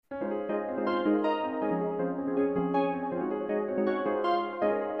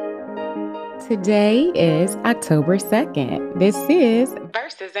Today is October 2nd. This is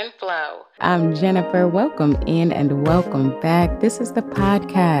Verses and Flow. I'm Jennifer. Welcome in and welcome back. This is the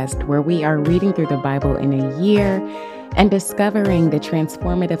podcast where we are reading through the Bible in a year and discovering the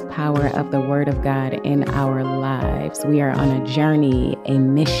transformative power of the Word of God in our lives. We are on a journey, a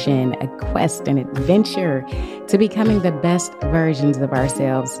mission, a quest, an adventure to becoming the best versions of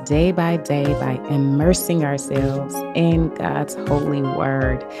ourselves day by immersing ourselves in God's holy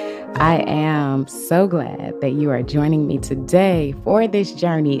Word. I am so glad that you are joining me today for this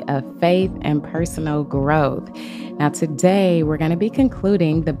journey of faith and personal growth. Now, today we're going to be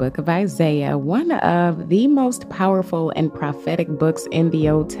concluding the book of Isaiah, one of the most powerful and prophetic books in the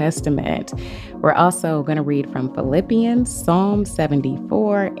Old Testament. We're also going to read from Philippians, Psalm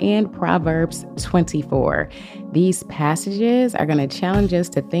 74, and Proverbs 24. These passages are going to challenge us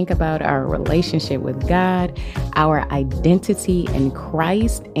to think about our relationship with God, our identity in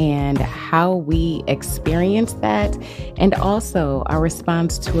Christ, and how we experience that, and also our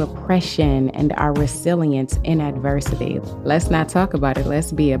response to oppression and our resilience in adversity. Let's not talk about it,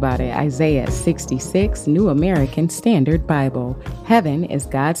 let's be about it. Isaiah 66, New American Standard Bible. Heaven is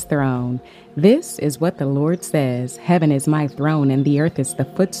God's throne. This is what the Lord says. Heaven is my throne, and the earth is the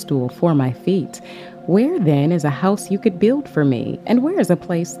footstool for my feet. Where then is a house you could build for me? And where is a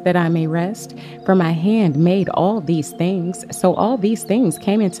place that I may rest? For my hand made all these things, so all these things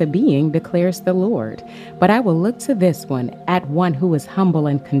came into being, declares the Lord. But I will look to this one, at one who is humble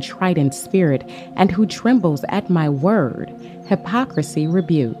and contrite in spirit, and who trembles at my word. Hypocrisy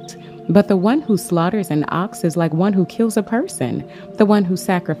rebuked. But the one who slaughters an ox is like one who kills a person. The one who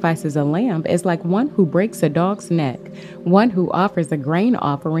sacrifices a lamb is like one who breaks a dog's neck. One who offers a grain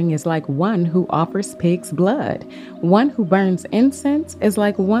offering is like one who offers pig's blood. One who burns incense is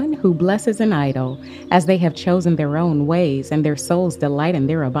like one who blesses an idol. As they have chosen their own ways, and their souls delight in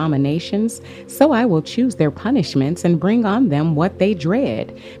their abominations, so I will choose their punishments and bring on them what they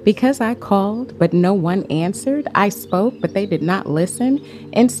dread. Because I called, but no one answered. I spoke, but they did not listen.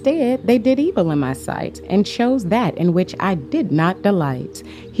 Instead, they did evil in my sight, and chose that in which I did not delight.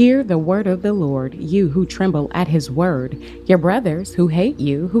 Hear the word of the Lord, you who tremble at his word. Your brothers who hate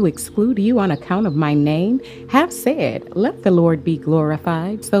you, who exclude you on account of my name, have said, let the Lord be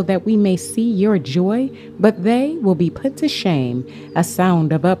glorified, so that we may see your joy, but they will be put to shame. A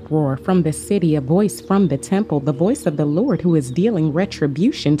sound of uproar from the city, a voice from the temple, the voice of the Lord who is dealing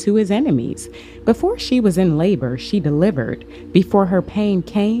retribution to his enemies. Before she was in labor, she delivered. Before her pain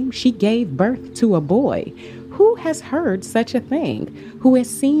came, she gave birth to a boy. Who has heard such a thing? Who has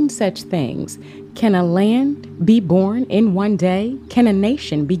seen such things? Can a land be born in one day? Can a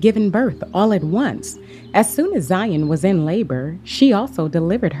nation be given birth all at once? As soon as Zion was in labor, she also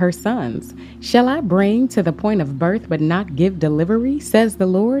delivered her sons. Shall I bring to the point of birth but not give delivery, says the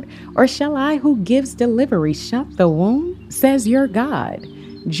Lord? Or shall I who gives delivery shut the womb, says your God?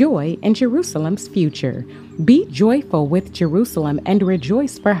 Joy in Jerusalem's future. Be joyful with Jerusalem and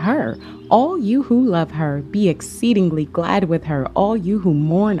rejoice for her. All you who love her, be exceedingly glad with her, all you who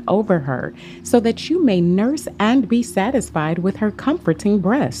mourn over her, so that you may nurse and be satisfied with her comforting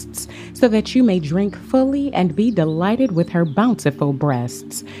breasts, so that you may drink fully and be delighted with her bountiful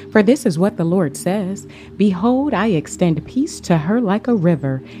breasts. For this is what the Lord says, behold, I extend peace to her like a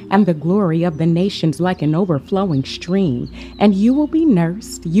river, and the glory of the nations like an overflowing stream. And you will be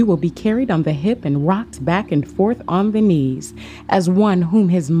nursed, you will be carried on the hip and rocked back and forth on the knees, as one whom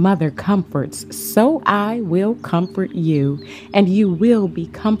his mother comforts, so I will comfort you, and you will be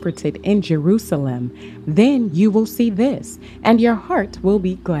comforted in Jerusalem. Then you will see this, and your heart will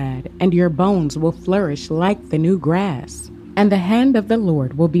be glad, and your bones will flourish like the new grass. And the hand of the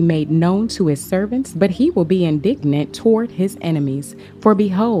Lord will be made known to his servants, but he will be indignant toward his enemies. For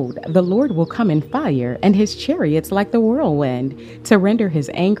behold, the Lord will come in fire, and his chariots like the whirlwind, to render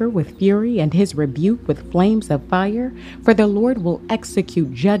his anger with fury and his rebuke with flames of fire. For the Lord will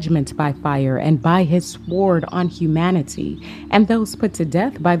execute judgment by fire and by his sword on humanity. And those put to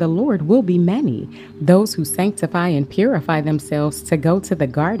death by the Lord will be many. Those who sanctify and purify themselves to go to the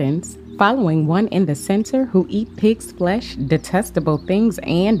gardens, following one in the center who eat pig's flesh, detestable things,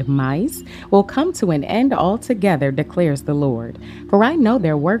 and mice, will come to an end altogether, declares the Lord. For I know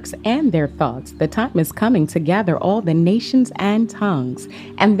their works and their thoughts. The time is coming to gather all the nations and tongues,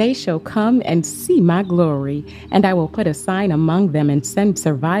 and they shall come and see my glory. And I will put a sign among them and send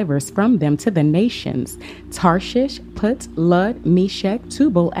survivors from them to the nations, Tarshish, Put, Lud, Meshech,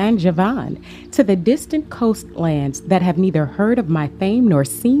 Tubal, and Javan, to the distant coastlands that have neither heard of my fame nor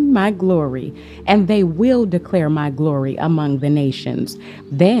seen my glory, and they will declare my glory among the nations.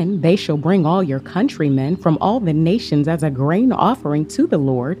 Then they shall bring all your countrymen from all the nations as a grain offering to the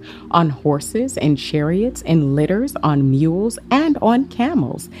Lord, on horses and chariots and litters, on mules and on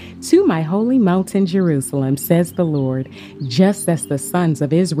camels, to my holy mountain Jerusalem, says the Lord. Just as the sons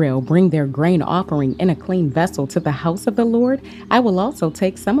of Israel bring their grain offering in a clean vessel to the house of the Lord, I will also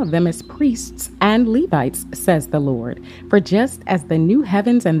take some of them as priests and Levites, says the Lord. For just as the new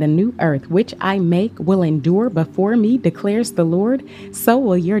heavens and the new earth which I make will endure before me, declares the Lord, so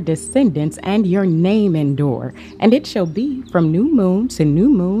will your descendants and your name endure. And it shall be from new moon to new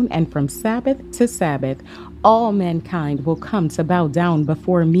moon, and from Sabbath to Sabbath, all mankind will come to bow down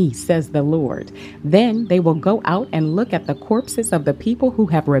before me, says the Lord. Then they will go out and look at the corpses of the people who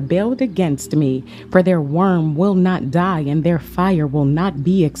have rebelled against me, for their worm will not die and their fire will not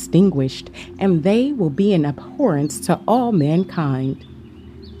be extinguished, and they will be an abhorrence to all mankind.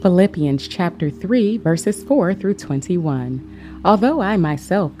 Philippians chapter 3, verses 4 through 21. Although I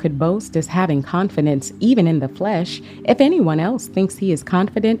myself could boast as having confidence even in the flesh, if anyone else thinks he is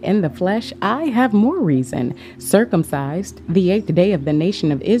confident in the flesh, I have more reason. Circumcised, the 8th day of the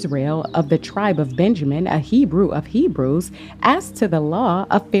nation of Israel, of the tribe of Benjamin, a Hebrew of Hebrews, as to the law,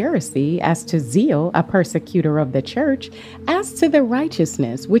 a Pharisee, as to zeal, a persecutor of the church, as to the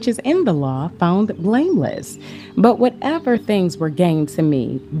righteousness which is in the law, found blameless. But whatever things were gained to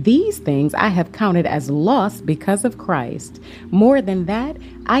me, these things I have counted as loss because of Christ. More than that,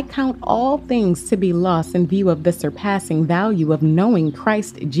 I count all things to be lost in view of the surpassing value of knowing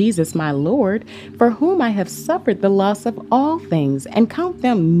Christ Jesus my Lord, for whom I have suffered the loss of all things, and count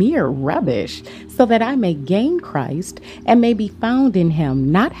them mere rubbish, so that I may gain Christ and may be found in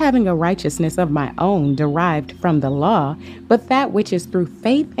him, not having a righteousness of my own derived from the law, but that which is through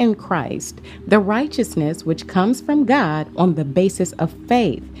faith in Christ, the righteousness which comes from God on the basis of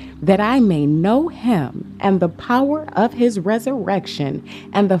faith, that I may know him and the power of his resurrection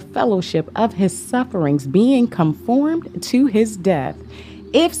and the fellowship of his sufferings, being conformed to his death,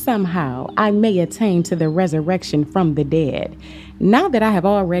 if somehow I may attain to the resurrection from the dead. Not that I have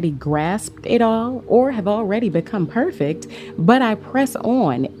already grasped it all or have already become perfect, but I press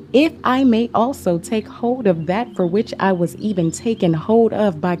on, if I may also take hold of that for which I was even taken hold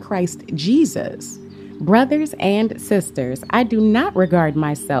of by Christ Jesus. Brothers and sisters, I do not regard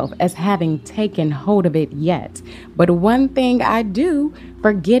myself as having taken hold of it yet, but one thing I do,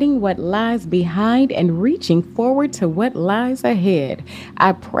 forgetting what lies behind and reaching forward to what lies ahead,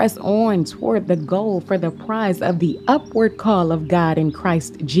 I press on toward the goal for the prize of the upward call of God in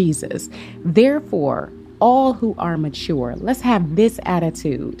Christ Jesus. Therefore, all who are mature, let's have this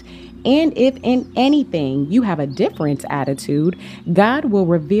attitude. And if in anything you have a different attitude, God will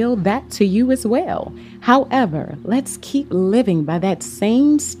reveal that to you as well. However, let's keep living by that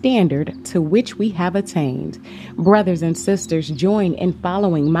same standard to which we have attained. Brothers and sisters, join in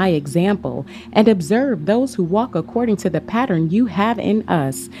following my example and observe those who walk according to the pattern you have in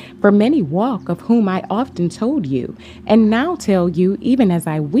us. For many walk, of whom I often told you, and now tell you, even as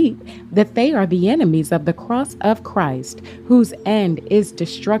I weep, that they are the enemies of the cross of Christ, whose end is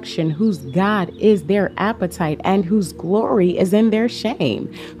destruction, whose God is their appetite, and whose glory is in their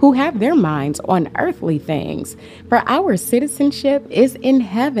shame, who have their minds on earthly things. For our citizenship is in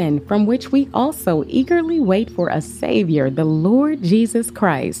heaven, from which we also eagerly wait for a Savior, the Lord Jesus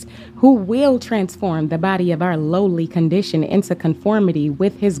Christ, who will transform the body of our lowly condition into conformity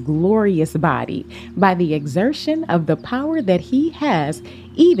with his glorious body by the exertion of the power that he has,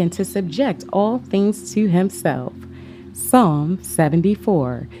 even to subject all things to himself. Psalm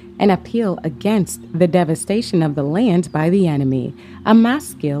 74, an appeal against the devastation of the land by the enemy, a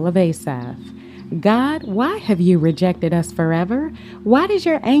maskil of Asaph. God, why have you rejected us forever? Why does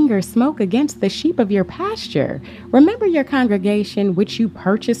your anger smoke against the sheep of your pasture? Remember your congregation, which you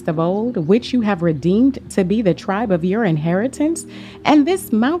purchased of old, which you have redeemed to be the tribe of your inheritance, and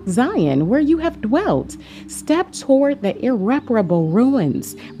this Mount Zion, where you have dwelt. Step toward the irreparable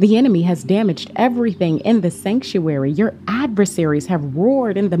ruins. The enemy has damaged everything in the sanctuary. Your adversaries have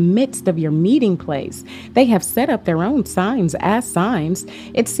roared in the midst of your meeting place. They have set up their own signs as signs.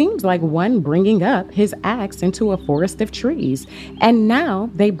 It seems like one bringing up his axe into a forest of trees, and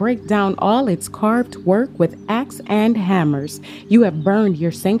now they break down all its carved work with axe and hammers. You have burned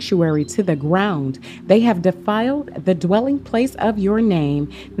your sanctuary to the ground. They have defiled the dwelling place of your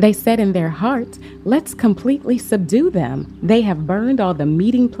name. They said in their hearts, let's completely subdue them. They have burned all the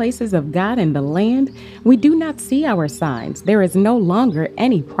meeting places of God in the land. We do not see our signs. There is no longer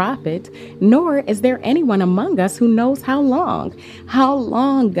any prophet, nor is there anyone among us who knows how long. How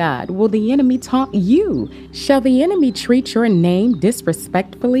long, God, will the enemy taunt you? Shall the enemy treat your name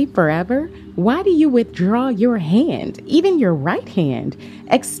disrespectfully forever? Why do you withdraw your hand, even your right hand,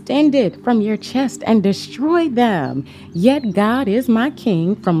 extend it from your chest and destroy them? Yet God is my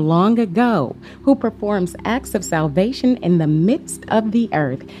King from long ago, who performs acts of salvation in the midst of the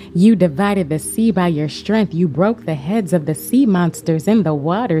earth. You divided the sea by your strength. You broke the heads of the sea monsters in the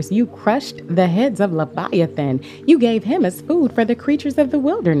waters. You crushed the heads of Leviathan. You gave him as food for the creatures of the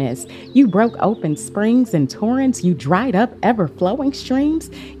wilderness. You broke open springs and torrents. You dried up ever-flowing streams.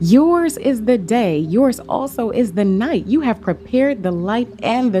 Yours is the day, yours also is the night. You have prepared the light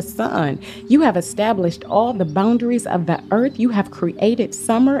and the sun. You have established all the boundaries of the earth. You have created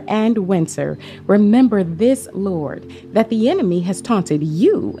summer and winter. Remember this, Lord, that the enemy has taunted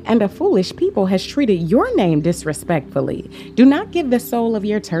you, and a foolish people has treated your name disrespectfully. Do not give the soul of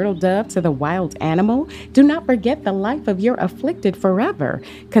your turtle dove to the wild animal. Do not forget the life of your afflicted forever.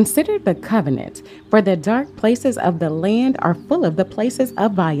 Consider the covenant, for the dark places of the land are full of the places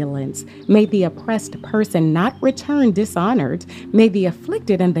of violence. May the oppressed person not return dishonored. May the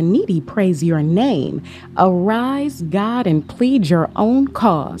afflicted and the needy praise your name. Arise, God, and plead your own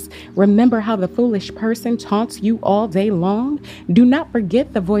cause. Remember how the foolish person taunts you all day long. Do not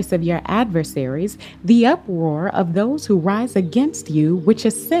forget the voice of your adversaries, the uproar of those who rise against you, which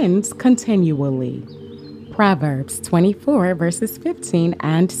ascends continually. Proverbs 24, verses 15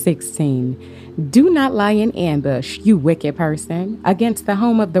 and 16. Do not lie in ambush, you wicked person, against the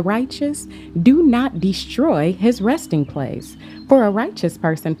home of the righteous. Do not destroy his resting place. For a righteous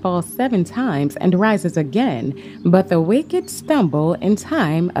person falls 7 times and rises again, but the wicked stumble in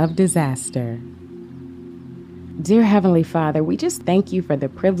time of disaster. Dear Heavenly Father, we just thank you for the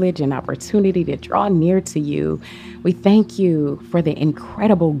privilege and opportunity to draw near to you. We thank you for the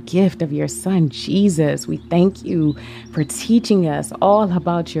incredible gift of your Son, Jesus. We thank you for teaching us all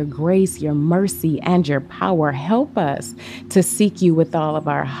about your grace, your mercy, and your power. Help us to seek you with all of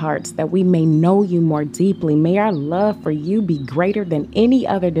our hearts, that we may know you more deeply. May our love for you be greater than any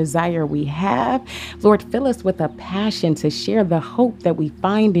other desire we have. Lord, fill us with a passion to share the hope that we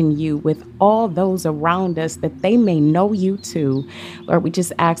find in you with all those around us, that they may know you too. Lord, we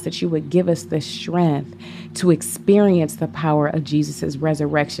just ask that you would give us the strength to experience the power of Jesus'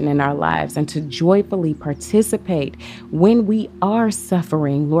 resurrection in our lives and to joyfully participate when we are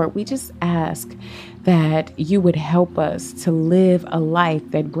suffering. Lord, we just ask that you would help us to live a life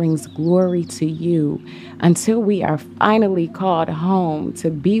that brings glory to you until we are finally called home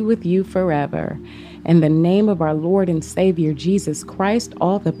to be with you forever. In the name of our Lord and Savior, Jesus Christ,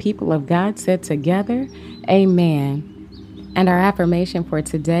 all the people of God said together, amen. And our affirmation for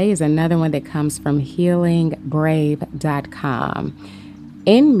today is another one that comes from healingbrave.com.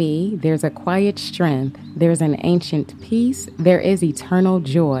 In me, there's a quiet strength. There's an ancient peace. There is eternal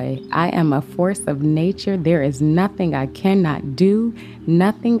joy. I am a force of nature. There is nothing I cannot do,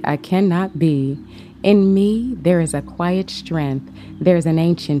 nothing I cannot be. In me, there is a quiet strength. There is an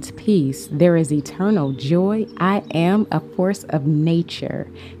ancient peace. There is eternal joy. I am a force of nature.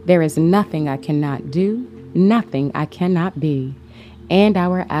 There is nothing I cannot do, nothing I cannot be. And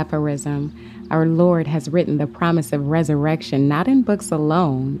our aphorism, our Lord has written the promise of resurrection, not in books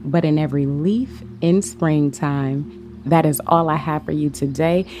alone, but in every leaf in springtime. That is all I have for you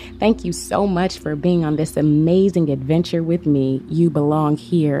today. Thank you so much for being on this amazing adventure with me. You belong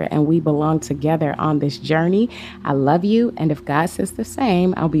here and we belong together on this journey. I love you. And if God says the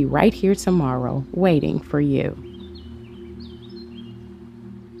same, I'll be right here tomorrow waiting for you.